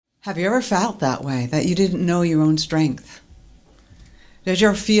Have you ever felt that way, that you didn't know your own strength? Did you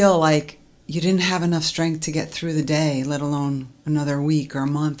ever feel like you didn't have enough strength to get through the day, let alone another week or a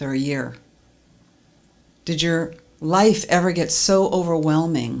month or a year? Did your life ever get so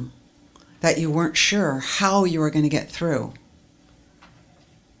overwhelming that you weren't sure how you were going to get through?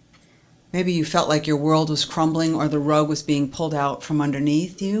 Maybe you felt like your world was crumbling or the rug was being pulled out from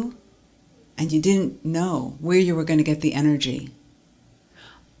underneath you, and you didn't know where you were going to get the energy.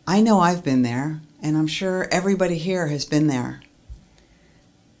 I know I've been there, and I'm sure everybody here has been there.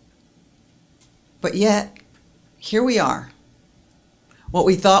 But yet, here we are. What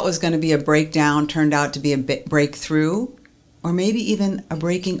we thought was going to be a breakdown turned out to be a breakthrough, or maybe even a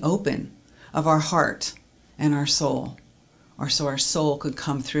breaking open of our heart and our soul, or so our soul could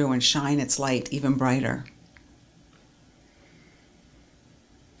come through and shine its light even brighter.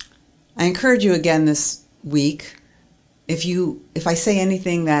 I encourage you again this week, if I say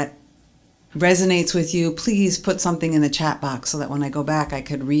anything that resonates with you, please put something in the chat box so that when I go back I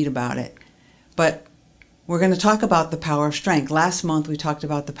could read about it. But we're going to talk about the power of strength. Last month we talked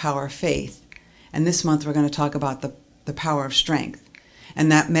about the power of faith, and this month we're going to talk about the power of strength.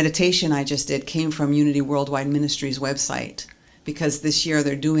 And that meditation I just did came from Unity Worldwide Ministries website, because this year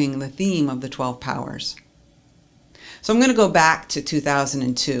they're doing the theme of the 12 powers. So I'm going to go back to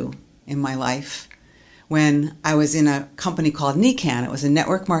 2002 in my life, when I was in a company called NECAN. It was a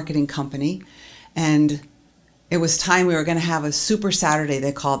network marketing company, and it was time we were going to have a Super Saturday,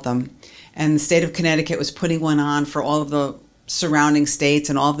 they called them. And the state of Connecticut was putting one on for all of the surrounding states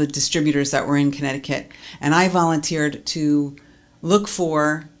and all of the distributors that were in Connecticut. And I volunteered to look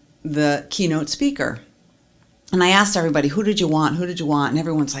for the keynote speaker. And I asked everybody, who did you want? Who did you want? And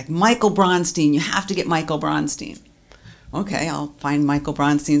everyone's like, Michael Bronstein. You have to get Michael Bronstein. Okay, I'll find Michael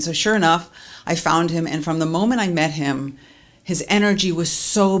Bronstein. So sure enough, I found him. And from the moment I met him, his energy was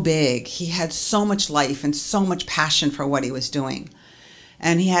so big. He had so much life and so much passion for what he was doing.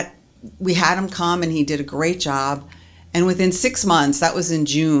 And we had him come, and he did a great job. And within 6 months, that was in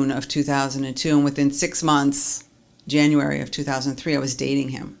June of 2002, and within 6 months, January of 2003, I was dating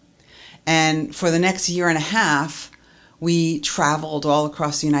him. And for the next year and a half, we traveled all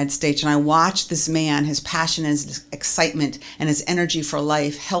across the United States, and I watched this man, his passion, his excitement, and his energy for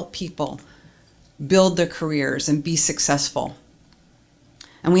life help people build their careers and be successful.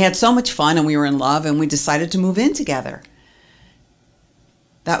 And we had so much fun, and we were in love, and we decided to move in together.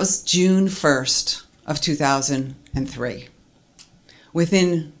 That was June 1st of 2003.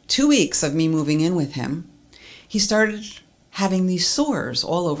 Within 2 weeks of me moving in with him, he started having these sores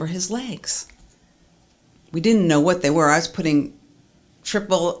all over his legs. We didn't know what they were. I was putting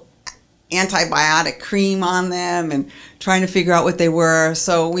triple antibiotic cream on them and trying to figure out what they were.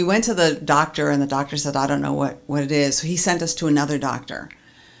 So we went to the doctor, and the doctor said, I don't know what it is. So he sent us to another doctor.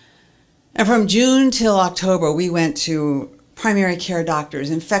 And from June till October, we went to primary care doctors,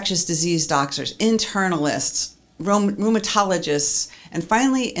 infectious disease doctors, internalists, rheumatologists, and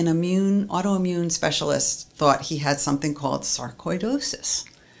finally an autoimmune specialist thought he had something called sarcoidosis.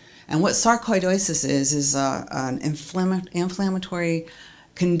 And what sarcoidosis is an inflammatory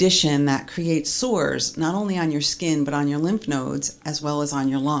condition that creates sores, not only on your skin, but on your lymph nodes, as well as on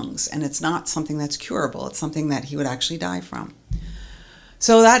your lungs. And it's not something that's curable. It's something that he would actually die from.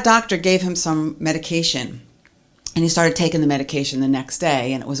 So that doctor gave him some medication, and he started taking the medication the next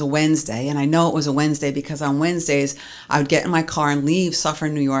day, and it was a Wednesday. And I know it was a Wednesday because on Wednesdays, I would get in my car and leave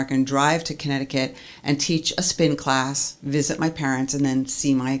Suffern, New York, and drive to Connecticut and teach a spin class, visit my parents, and then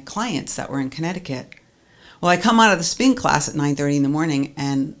see my clients that were in Connecticut. Well, I come out of the spin class at 9:30 in the morning,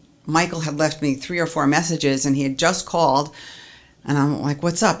 and Michael had left me 3 or 4 messages, and he had just called. And I'm like,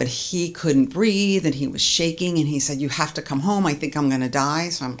 what's up? And he couldn't breathe, and he was shaking, and he said, you have to come home. I think I'm going to die.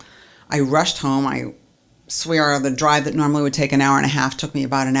 So I rushed home. I swear the drive that normally would take an hour and a half took me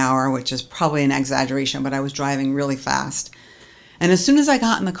about an hour, which is probably an exaggeration, but I was driving really fast. And as soon as I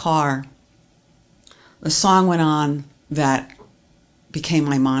got in the car, the song went on that became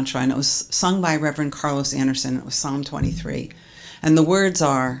my mantra, and it was sung by Reverend Carlos Anderson. It was Psalm 23. And the words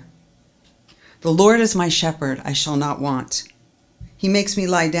are, the Lord is my shepherd, I shall not want. He makes me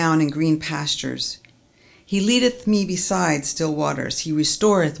lie down in green pastures. He leadeth me beside still waters. He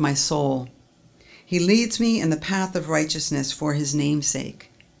restoreth my soul. He leads me in the path of righteousness for his name's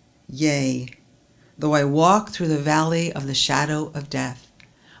sake. Yea, though I walk through the valley of the shadow of death,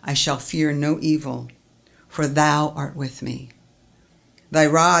 I shall fear no evil, for thou art with me. Thy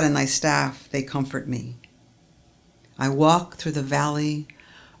rod and thy staff, they comfort me. I walk through the valley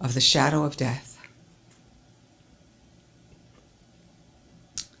of the shadow of death.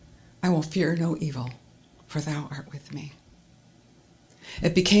 I will fear no evil, for thou art with me.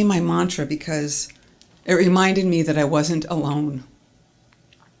 It became my mantra because it reminded me that I wasn't alone.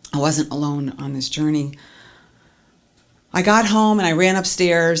 I wasn't alone on this journey. I got home and I ran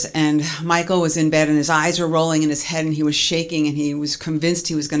upstairs, and Michael was in bed and his eyes were rolling in his head and he was shaking and he was convinced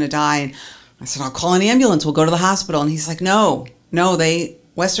he was going to die. And I said, I'll call an ambulance. We'll go to the hospital. And he's like, no,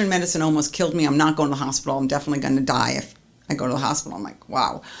 Western medicine almost killed me. I'm not going to the hospital. I'm definitely going to die if I go to the hospital. I'm like,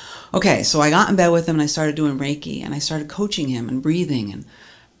 wow. Okay, so I got in bed with him and I started doing Reiki and I started coaching him and breathing and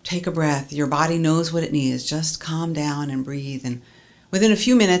take a breath. Your body knows what it needs. Just calm down and breathe. And within a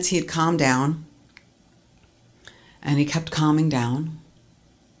few minutes, he had calmed down. And he kept calming down.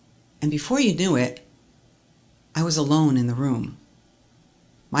 And before you knew it, I was alone in the room.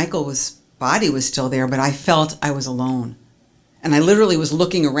 Michael's body was still there, but I felt I was alone. And I literally was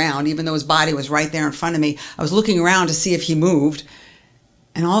looking around, even though his body was right there in front of me. I was looking around to see if he moved.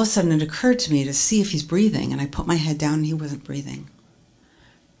 And all of a sudden it occurred to me to see if he's breathing. And I put my head down and he wasn't breathing.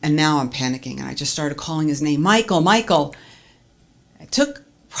 And now I'm panicking. And I just started calling his name, Michael, Michael. It took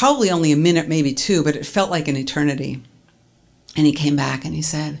probably only a minute, maybe two, but it felt like an eternity. And he came back and he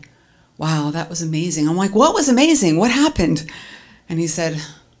said, wow, that was amazing. I'm like, what was amazing? What happened? And he said,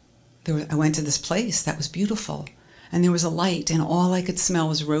 I went to this place that was beautiful. And there was a light and all I could smell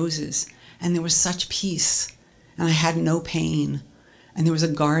was roses. And there was such peace. And I had no pain. And there was a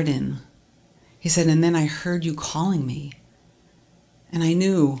garden. He said, and then I heard you calling me. And I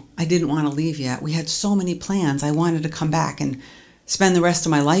knew I didn't want to leave yet. We had so many plans. I wanted to come back and spend the rest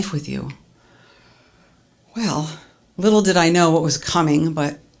of my life with you. Well, little did I know what was coming,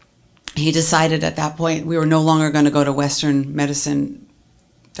 but he decided at that point we were no longer going to go to Western medicine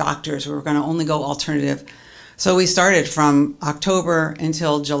doctors. We were going to only go alternative. So we started from October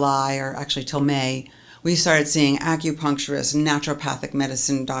until July, or actually till May. We started seeing acupuncturists, naturopathic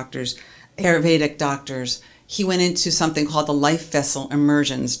medicine doctors, Ayurvedic doctors. He went into something called the Life Vessel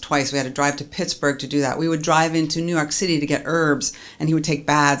Immersions twice. We had to drive to Pittsburgh to do that. We would drive into New York City to get herbs, and he would take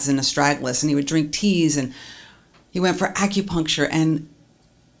baths in astragalus, and he would drink teas, and he went for acupuncture. And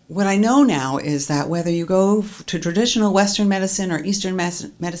what I know now is that whether you go to traditional Western medicine or Eastern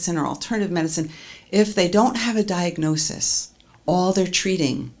medicine or alternative medicine, if they don't have a diagnosis, all they're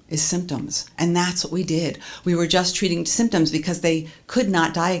treating is symptoms. And that's what we did. We were just treating symptoms because they could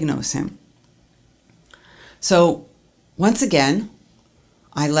not diagnose him. So once again,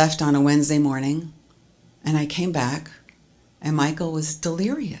 I left on a Wednesday morning and I came back and Michael was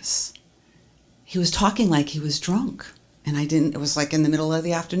delirious. He was talking like he was drunk. And it was like in the middle of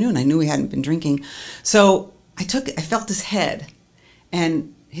the afternoon. I knew he hadn't been drinking. So I felt his head,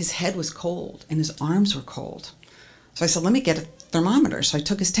 and his head was cold and his arms were cold. So I said, let me get a thermometer. So I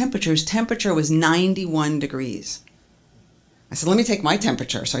took his temperature. His temperature was 91 degrees. I said, let me take my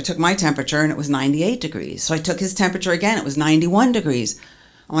temperature. So I took my temperature and it was 98 degrees. So I took his temperature again. It was 91 degrees.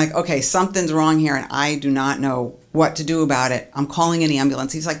 I'm like, okay, something's wrong here and I do not know what to do about it. I'm calling an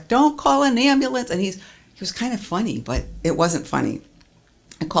ambulance. He's like, don't call an ambulance. And he was kind of funny, but it wasn't funny.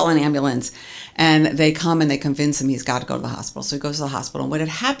 I call an ambulance and they come and they convince him he's got to go to the hospital. So he goes to the hospital. And what had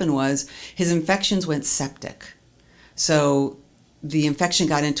happened was his infections went septic. So the infection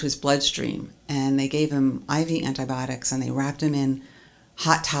got into his bloodstream and they gave him IV antibiotics and they wrapped him in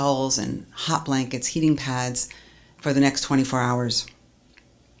hot towels and hot blankets, heating pads for the next 24 hours.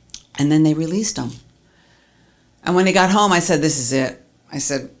 And then they released him. And when he got home, I said, this is it. I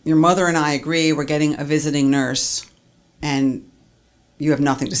said, your mother and I agree we're getting a visiting nurse and you have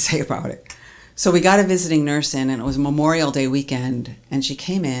nothing to say about it. So we got a visiting nurse in and it was Memorial Day weekend. And she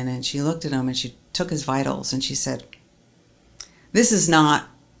came in and she looked at him and she took his vitals and she said, this is not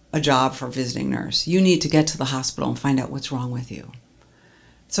a job for a visiting nurse. You need to get to the hospital and find out what's wrong with you.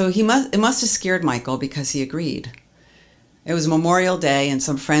 So it must have scared Michael because he agreed. It was Memorial Day and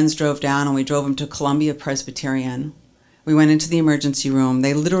some friends drove down and we drove him to Columbia Presbyterian. We went into the emergency room.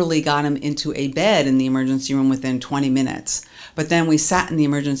 They literally got him into a bed in the emergency room within 20 minutes. But then we sat in the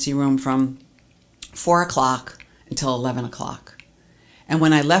emergency room from 4 o'clock until 11 o'clock. And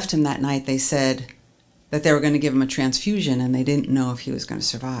when I left him that night, they said that they were going to give him a transfusion and they didn't know if he was going to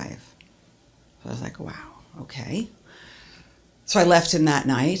survive. So I was like, wow, okay. So I left him that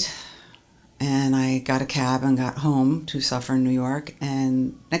night and I got a cab and got home to Suffern, New York.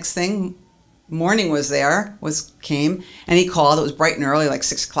 And next thing, morning came and he called. It was bright and early, like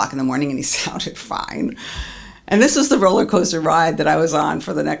 6 o'clock in the morning, and he sounded fine. And this was the roller coaster ride that I was on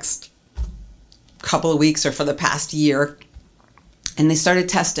for the next couple of weeks or for the past year. And they started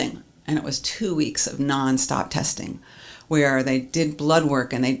testing. And it was 2 weeks of nonstop testing where they did blood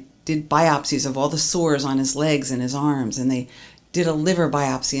work and they did biopsies of all the sores on his legs and his arms. And they did a liver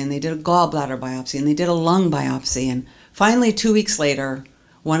biopsy and they did a gallbladder biopsy and they did a lung biopsy. And Finally, 2 weeks later,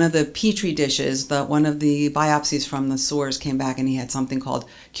 one of the petri dishes, one of the biopsies from the sores came back, and he had something called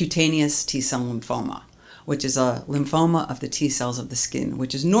cutaneous T-cell lymphoma, which is a lymphoma of the T cells of the skin,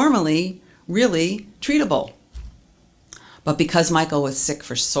 which is normally really treatable. But because Michael was sick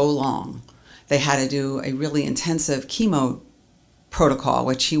for so long, they had to do a really intensive chemo protocol,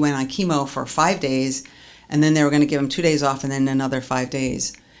 which he went on chemo for 5 days, and then they were going to give him 2 days off and then another 5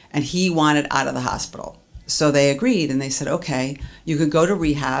 days. And he wanted out of the hospital. So they agreed, and they said, okay, you could go to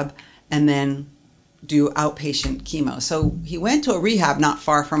rehab and then do outpatient chemo. So he went to a rehab not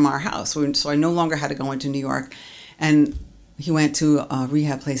far from our house. So I no longer had to go into New York. And he went to a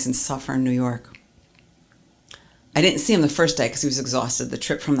rehab place in Suffern, New York. I didn't see him the first day because he was exhausted. The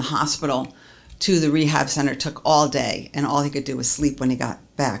trip from the hospital to the rehab center took all day, and all he could do was sleep when he got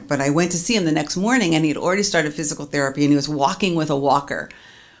back. But I went to see him the next morning, and he had already started physical therapy, and he was walking with a walker,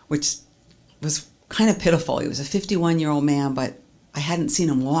 which was kind of pitiful. He was a 51-year-old man, but I hadn't seen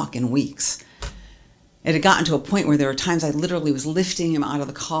him walk in weeks. It had gotten to a point where there were times I literally was lifting him out of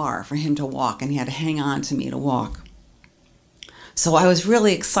the car for him to walk, and he had to hang on to me to walk. So I was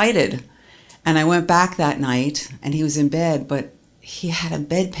really excited, and I went back that night, and he was in bed, but he had a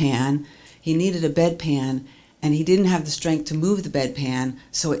bedpan. He needed a bedpan, and he didn't have the strength to move the bedpan,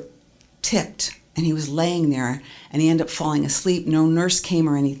 so it tipped, and he was laying there, and he ended up falling asleep. No nurse came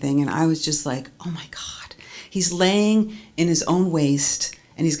or anything, and I was just like, oh my God. He's laying in his own waste,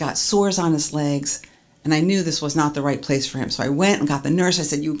 and he's got sores on his legs, and I knew this was not the right place for him. So I went and got the nurse. I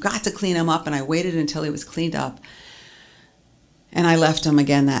said, you've got to clean him up, and I waited until he was cleaned up. And I left him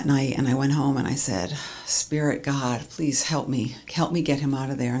again that night, and I went home, and I said, Spirit God, please help me get him out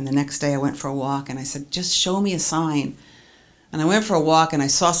of there. And the next day I went for a walk, and I said, just show me a sign. And I went for a walk, and I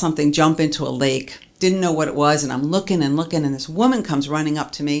saw something jump into a lake. Didn't know what it was, and I'm looking, and this woman comes running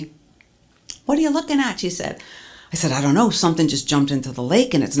up to me. What are you looking at? She said. I said, I don't know. Something just jumped into the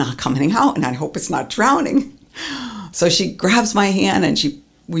lake, and it's not coming out, and I hope it's not drowning. So she grabs my hand, and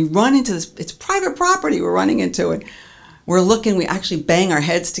we run into this. It's private property. We're running into it. We're looking, we actually bang our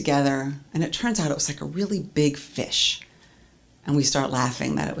heads together, and it turns out it was like a really big fish. And we start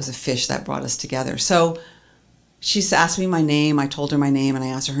laughing that it was a fish that brought us together. So she asked me my name. I told her my name, and I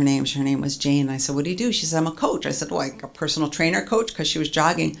asked her her name. Her name was Jane. And I said, what do you do? She said, I'm a coach. I said, like a personal trainer coach, because she was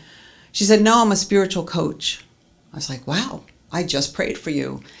jogging. She said, no, I'm a spiritual coach. I was like, wow, I just prayed for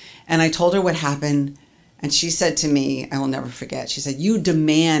you. And I told her what happened. And she said to me, I will never forget, she said, you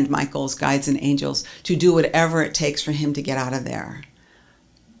demand Michael's guides and angels to do whatever it takes for him to get out of there.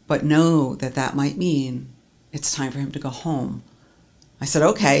 But know that might mean it's time for him to go home. I said,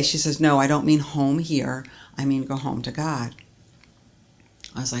 okay. She says, no, I don't mean home here. I mean go home to God.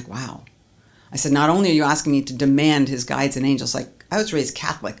 I was like, wow. I said, not only are you asking me to demand his guides and angels, like I was raised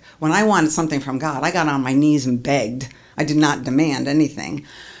Catholic. When I wanted something from God, I got on my knees and begged. I did not demand anything.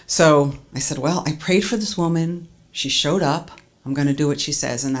 So I said, well, I prayed for this woman. She showed up. I'm going to do what she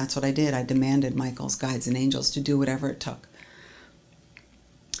says. And that's what I did. I demanded Michael's guides and angels to do whatever it took.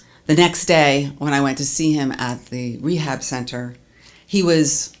 The next day, when I went to see him at the rehab center, he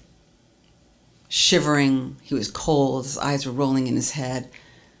was shivering. He was cold. His eyes were rolling in his head.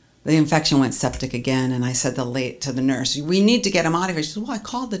 The infection went septic again. And I said to the nurse, we need to get him out of here. She said, well, I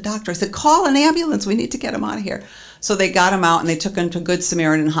called the doctor. I said, call an ambulance. We need to get him out of here. So they got him out, and they took him to Good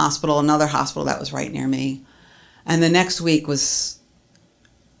Samaritan Hospital, another hospital that was right near me. And the next week was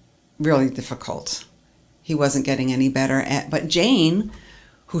really difficult. He wasn't getting any better. But Jane,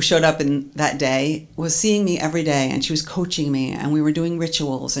 who showed up that day, was seeing me every day, and she was coaching me, and we were doing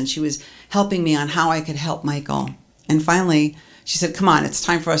rituals, and she was helping me on how I could help Michael. And finally, she said, come on, it's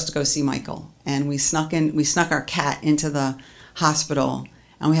time for us to go see Michael. And we snuck our cat into the hospital,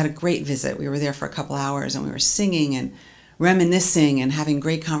 and we had a great visit. We were there for a couple hours, and we were singing and reminiscing and having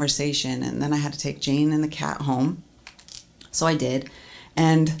great conversation. And then I had to take Jane and the cat home. So I did.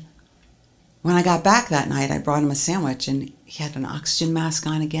 And when I got back that night, I brought him a sandwich, and he had an oxygen mask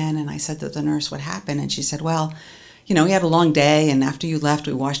on again. And I said to the nurse, what happened? And she said, well, he had a long day, and after you left,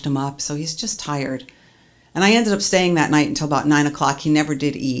 we washed him up, so he's just tired. And I ended up staying that night until about 9 o'clock. He never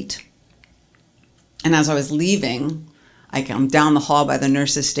did eat. And as I was leaving, I'm down the hall by the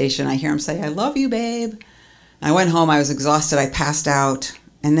nurse's station. I hear him say, I love you, babe. And I went home. I was exhausted. I passed out.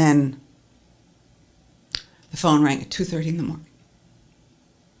 And then the phone rang at 2:30 in the morning.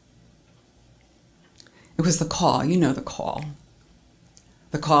 It was the call. You know the call.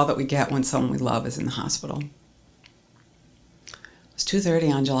 The call that we get when someone we love is in the hospital. It was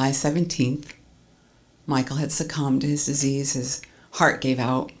 2:30 on July 17th. Michael had succumbed to his disease. His heart gave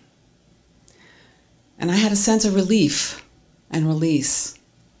out. And I had a sense of relief and release.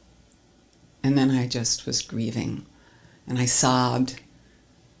 And then I just was grieving. and I sobbed.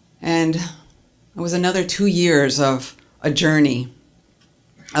 And it was another 2 years of a journey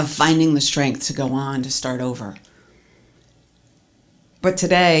of finding the strength to go on, to start over. But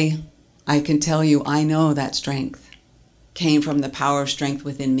today, I can tell you, I know that strength came from the power of strength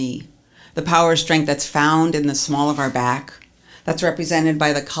within me. The power of strength that's found in the small of our back, that's represented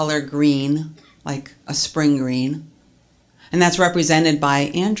by the color green, like a spring green. And that's represented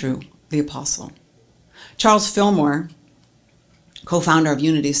by Andrew, the apostle. Charles Fillmore, co-founder of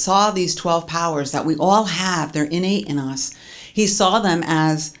Unity, saw these 12 powers that we all have. They're innate in us. He saw them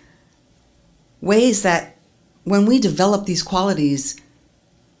as ways that when we develop these qualities,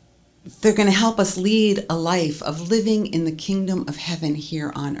 they're going to help us lead a life of living in the kingdom of heaven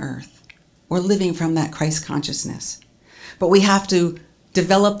here on earth. We're living from that Christ consciousness. But we have to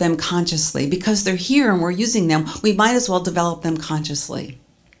develop them consciously. Because they're here and we're using them, we might as well develop them consciously.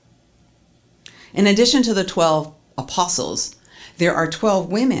 In addition to the 12 apostles, there are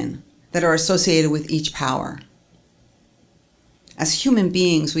 12 women that are associated with each power. As human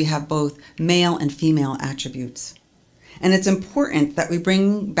beings, we have both male and female attributes. And it's important that we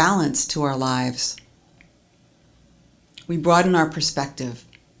bring balance to our lives. We broaden our perspective,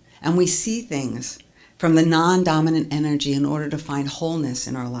 and we see things from the non-dominant energy in order to find wholeness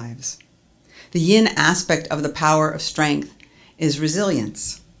in our lives. The yin aspect of the power of strength is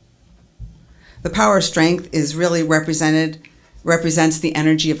resilience. The power of strength is really represents the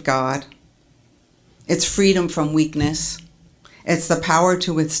energy of God. It's freedom from weakness. It's the power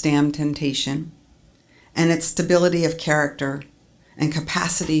to withstand temptation. And its stability of character and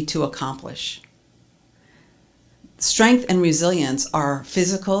capacity to accomplish. Strength and resilience are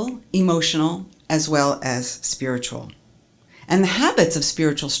physical, emotional, as well as spiritual. And the habits of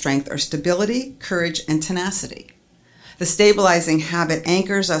spiritual strength are stability, courage, and tenacity. The stabilizing habit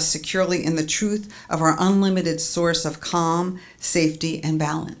anchors us securely in the truth of our unlimited source of calm, safety, and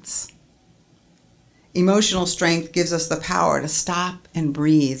balance. Emotional strength gives us the power to stop and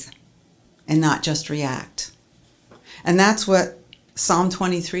breathe and not just react. And that's what Psalm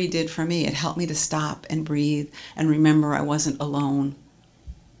 23 did for me. It helped me to stop and breathe and remember I wasn't alone.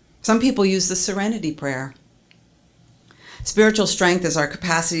 Some people use the serenity prayer. Spiritual strength is our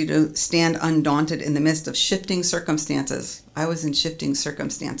capacity to stand undaunted in the midst of shifting circumstances. I was in shifting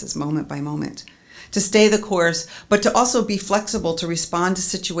circumstances moment by moment. To stay the course, but to also be flexible to respond to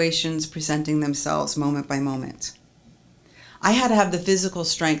situations presenting themselves moment by moment. I had to have the physical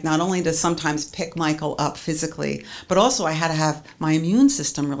strength not only to sometimes pick Michael up physically, but also I had to have my immune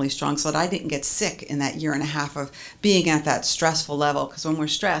system really strong so that I didn't get sick in that year and a half of being at that stressful level. Because when we're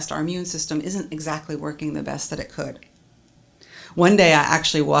stressed, our immune system isn't exactly working the best that it could. One day I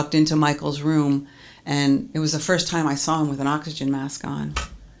actually walked into Michael's room, and it was the first time I saw him with an oxygen mask on.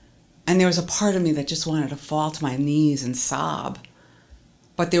 And there was a part of me that just wanted to fall to my knees and sob.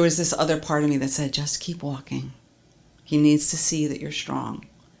 But there was this other part of me that said, just keep walking. He needs to see that you're strong.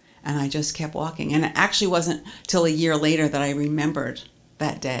 And I just kept walking. And it actually wasn't till a year later that I remembered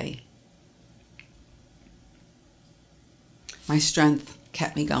that day. My strength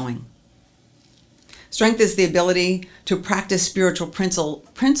kept me going. Strength is the ability to practice spiritual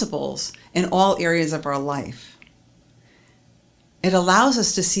principles in all areas of our life. It allows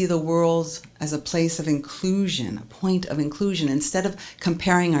us to see the world as a place of inclusion, a point of inclusion, instead of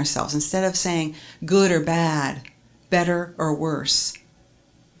comparing ourselves, instead of saying good or bad, better or worse.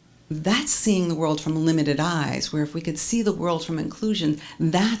 That's seeing the world from limited eyes, where if we could see the world from inclusion,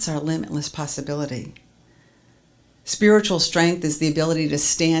 that's our limitless possibility. Spiritual strength is the ability to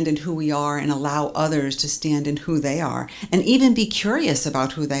stand in who we are and allow others to stand in who they are, and even be curious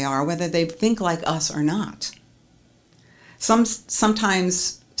about who they are, whether they think like us or not.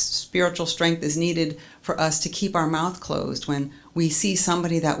 Sometimes spiritual strength is needed for us to keep our mouth closed when we see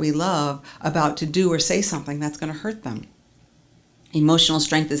somebody that we love about to do or say something that's going to hurt them. Emotional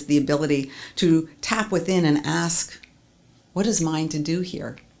strength is the ability to tap within and ask, what is mine to do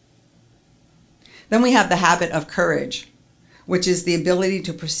here? Then we have the habit of courage, which is the ability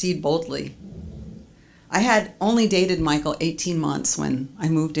to proceed boldly. I had only dated Michael 18 months when I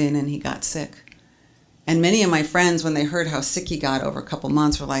moved in and he got sick. And many of my friends, when they heard how sick he got over a couple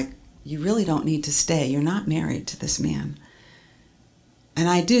months, were like, you really don't need to stay. You're not married to this man. And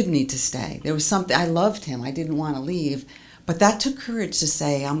I did need to stay. There was something, I loved him. I didn't want to leave. But that took courage to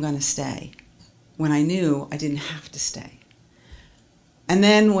say, I'm going to stay, when I knew I didn't have to stay. And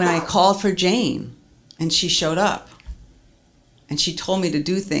then when I called for Jane, and she showed up, and she told me to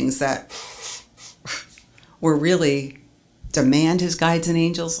do things that were really demand his guides and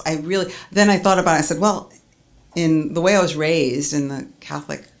angels. Then I thought about it. I said, well, in the way I was raised in the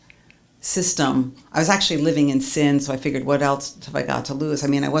Catholic system. I was actually living in sin, so I figured, what else have I got to lose? I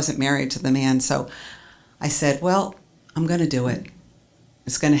mean, I wasn't married to the man, so I said, well, I'm going to do it.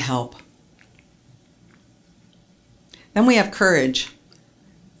 It's going to help. Then we have courage.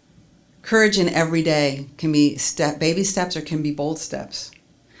 Courage in every day can be baby steps or can be bold steps.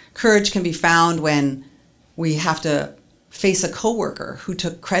 Courage can be found when we have to face a coworker who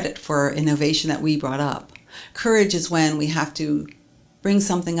took credit for innovation that we brought up. Courage is when we have to bring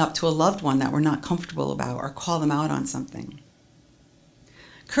something up to a loved one that we're not comfortable about or call them out on something.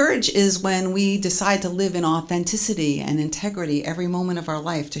 Courage is when we decide to live in authenticity and integrity every moment of our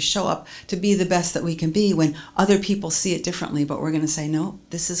life, to show up, to be the best that we can be when other people see it differently, but we're going to say, no,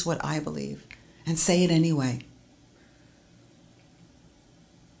 this is what I believe, and say it anyway.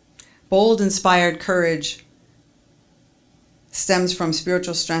 Bold, inspired courage stems from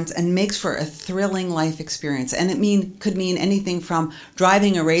spiritual strength and makes for a thrilling life experience. And it could mean anything from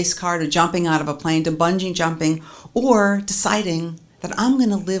driving a race car to jumping out of a plane to bungee jumping, or deciding that I'm going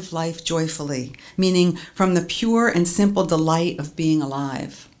to live life joyfully, meaning from the pure and simple delight of being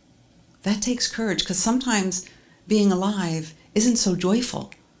alive. That takes courage, because sometimes being alive isn't so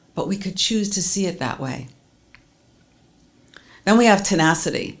joyful, but we could choose to see it that way. Then we have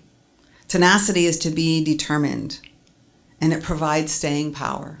tenacity. Tenacity is to be determined, and it provides staying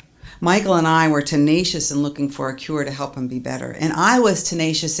power. Michael and I were tenacious in looking for a cure to help him be better. And I was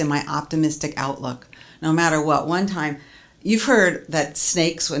tenacious in my optimistic outlook, no matter what. One time, you've heard that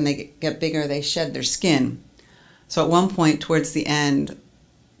snakes, when they get bigger, they shed their skin. So at one point towards the end,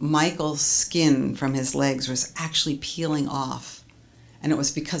 Michael's skin from his legs was actually peeling off. And it was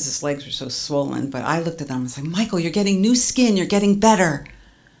because his legs were so swollen. But I looked at them and was like, Michael, you're getting new skin. You're getting better.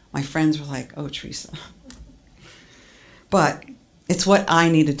 My friends were like, oh, Teresa. But it's what I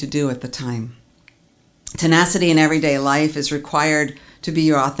needed to do at the time. Tenacity in everyday life is required to be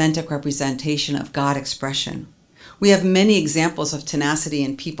your authentic representation of God expression. We have many examples of tenacity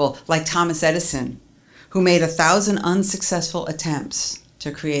in people like Thomas Edison, who made 1,000 unsuccessful attempts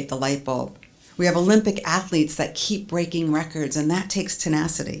to create the light bulb. We have Olympic athletes that keep breaking records, and that takes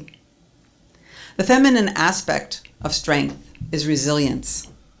tenacity. The feminine aspect of strength is resilience,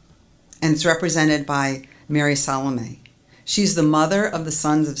 and it's represented by Mary Salome. She's the mother of the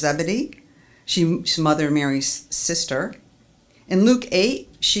sons of Zebedee. She's Mother Mary's sister. In Luke 8,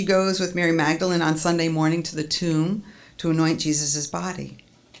 she goes with Mary Magdalene on Sunday morning to the tomb to anoint Jesus' body.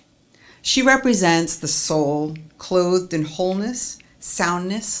 She represents the soul clothed in wholeness,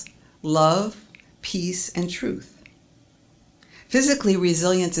 soundness, love, peace, and truth. Physically,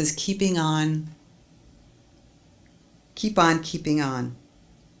 resilience is keep on keeping on.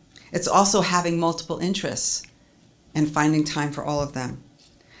 It's also having multiple interests and finding time for all of them.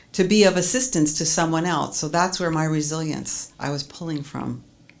 To be of assistance to someone else. So that's where my resilience I was pulling from.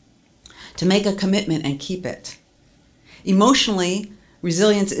 To make a commitment and keep it. Emotionally,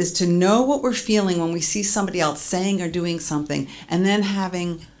 resilience is to know what we're feeling when we see somebody else saying or doing something, and then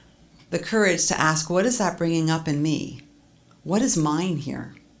having the courage to ask, what is that bringing up in me? What is mine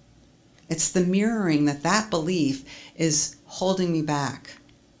here? It's the mirroring that belief is holding me back.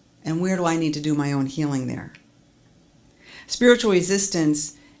 And where do I need to do my own healing there? Spiritual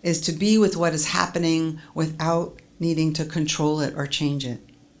resistance is to be with what is happening without needing to control it or change it.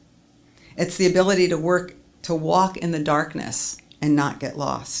 It's the ability to walk in the darkness and not get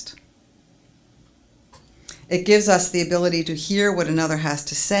lost. It gives us the ability to hear what another has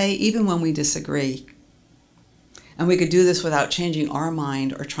to say, even when we disagree. And we could do this without changing our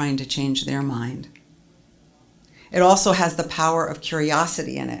mind or trying to change their mind. It also has the power of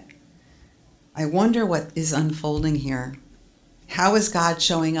curiosity in it. I wonder what is unfolding here. How is God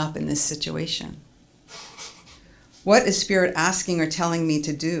showing up in this situation? What is Spirit asking or telling me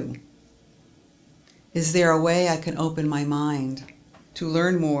to do? Is there a way I can open my mind to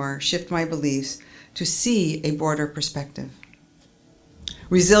learn more, shift my beliefs, to see a broader perspective?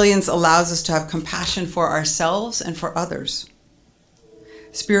 Resilience allows us to have compassion for ourselves and for others.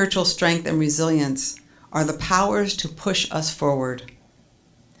 Spiritual strength and resilience are the powers to push us forward.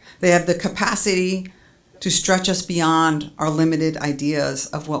 They have the capacity to stretch us beyond our limited ideas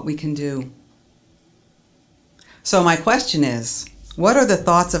of what we can do. So my question is, what are the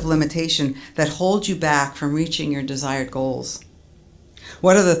thoughts of limitation that hold you back from reaching your desired goals?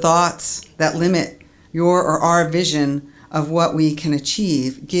 What are the thoughts that limit your or our vision of what we can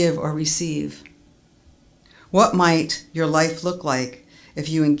achieve, give, or receive? What might your life look like if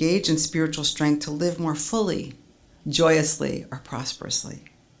you engage in spiritual strength to live more fully, joyously, or prosperously?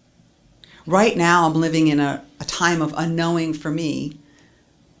 Right now, I'm living in a time of unknowing for me.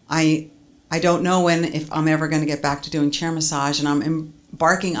 I don't know if I'm ever going to get back to doing chair massage, and I'm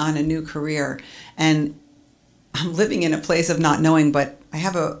embarking on a new career, and I'm living in a place of not knowing, but I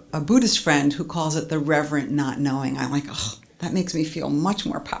have a Buddhist friend who calls it the reverent not knowing. I'm like, oh, that makes me feel much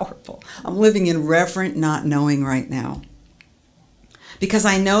more powerful. I'm living in reverent not knowing right now. Because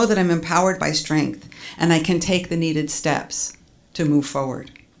I know that I'm empowered by strength and I can take the needed steps to move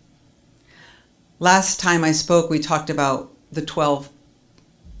forward. Last time I spoke, we talked about the 12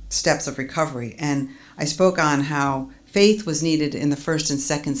 steps of recovery, and I spoke on how faith was needed in the first and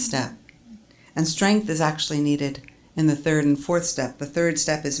second step. And strength is actually needed in the third and fourth step. The third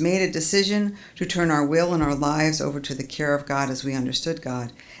step is made a decision to turn our will and our lives over to the care of God as we understood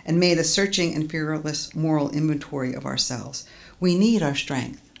God, and made a searching and fearless moral inventory of ourselves. We need our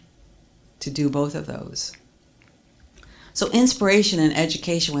strength to do both of those. So inspiration and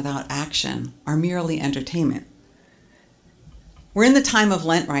education without action are merely entertainment. We're in the time of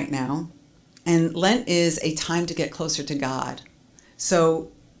Lent right now, and Lent is a time to get closer to God.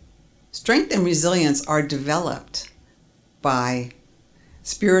 So strength and resilience are developed by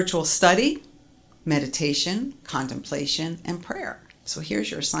spiritual study, meditation, contemplation, and prayer. So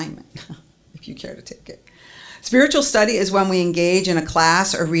here's your assignment, if you care to take it. Spiritual study is when we engage in a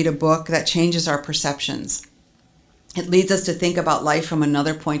class or read a book that changes our perceptions. It leads us to think about life from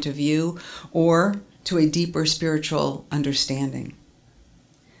another point of view or to a deeper spiritual understanding.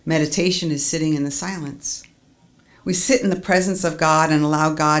 Meditation is sitting in the silence. We sit in the presence of God and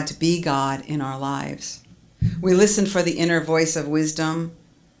allow God to be God in our lives. We listen for the inner voice of wisdom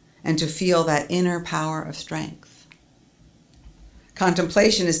and to feel that inner power of strength.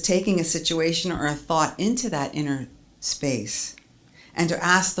 Contemplation is taking a situation or a thought into that inner space and to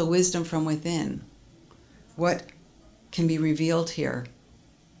ask the wisdom from within. What can be revealed here?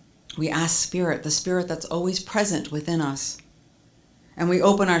 We ask Spirit, the Spirit that's always present within us, and we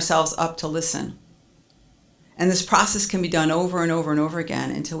open ourselves up to listen. And this process can be done over and over and over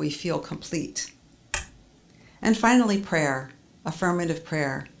again until we feel complete. And finally, prayer, affirmative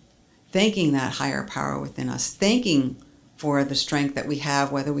prayer, thanking that higher power within us, thanking for the strength that we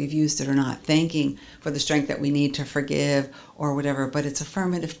have, whether we've used it or not, thanking for the strength that we need to forgive or whatever, but it's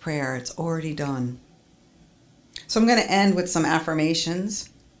affirmative prayer. It's already done. So I'm going to end with some affirmations.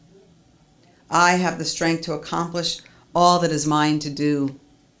 I have the strength to accomplish all that is mine to do.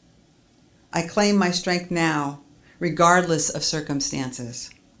 I claim my strength now, regardless of circumstances.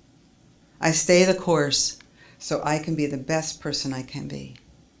 I stay the course so I can be the best person I can be.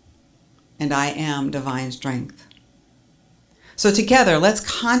 And I am divine strength. So together, let's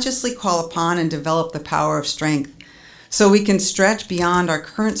consciously call upon and develop the power of strength so we can stretch beyond our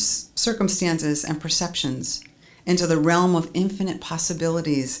current circumstances and perceptions into the realm of infinite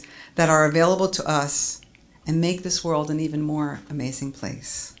possibilities that are available to us and make this world an even more amazing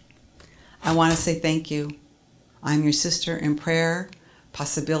place. I want to say thank you. I'm your sister in prayer,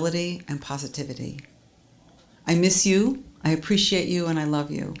 possibility, and positivity. I miss you, I appreciate you, and I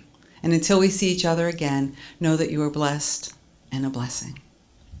love you. And until we see each other again, know that you are blessed and a blessing.